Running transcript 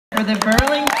the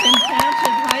Burlington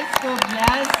Township High School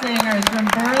Jazz Singers from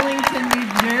Burlington, New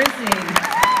Jersey.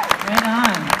 Right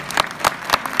on.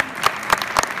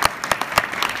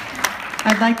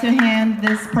 I'd like to hand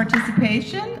this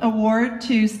participation award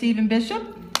to Stephen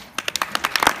Bishop.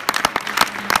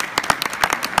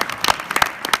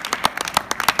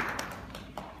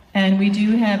 And we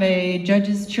do have a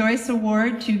Judge's Choice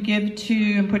Award to give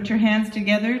to, and put your hands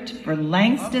together, for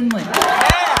Langston Lynch.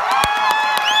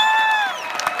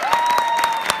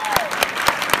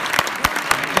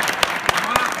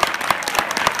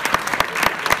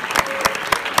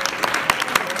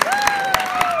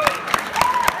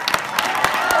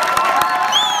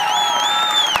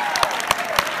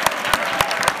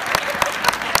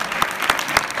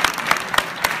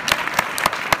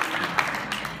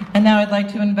 And now I'd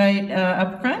like to invite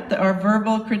up front our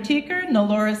verbal critiquer,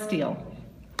 Nalora Steele.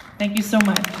 Thank you so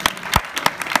much.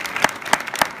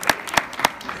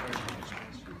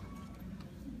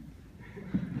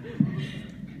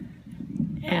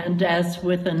 And as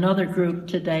with another group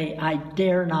today, I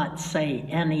dare not say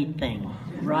anything,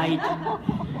 right?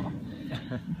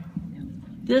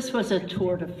 This was a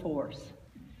tour de force.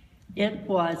 It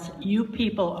was, you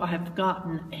people have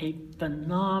gotten a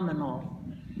phenomenal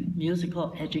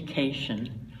musical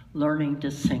education, learning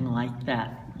to sing like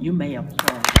that. You may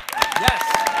applaud. Yes.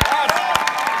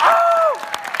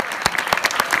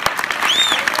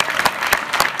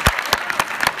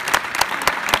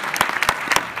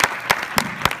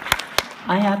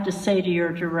 I have to say to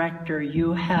your director,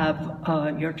 you have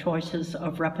your choices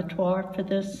of repertoire for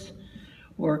this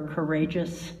were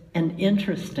courageous and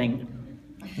interesting.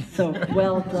 So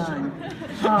well done.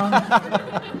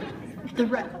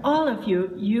 All of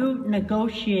you, you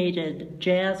negotiated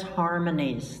jazz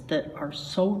harmonies that are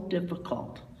so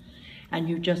difficult, and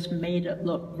you just made it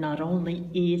look not only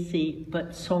easy,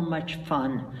 but so much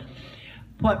fun.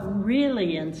 What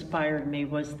really inspired me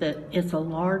was that it's a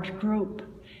large group,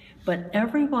 but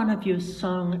every one of you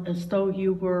sung as though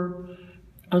you were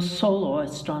a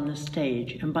soloist on the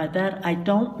stage. And by that, I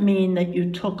don't mean that you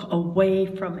took away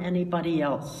from anybody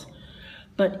else,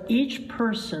 but each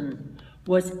person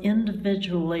was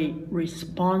individually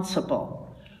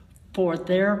responsible for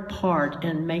their part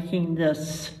in making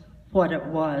this what it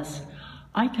was.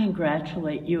 I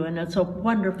congratulate you, and it's a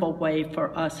wonderful way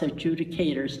for us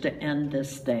adjudicators to end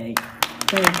this day.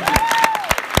 Thank you.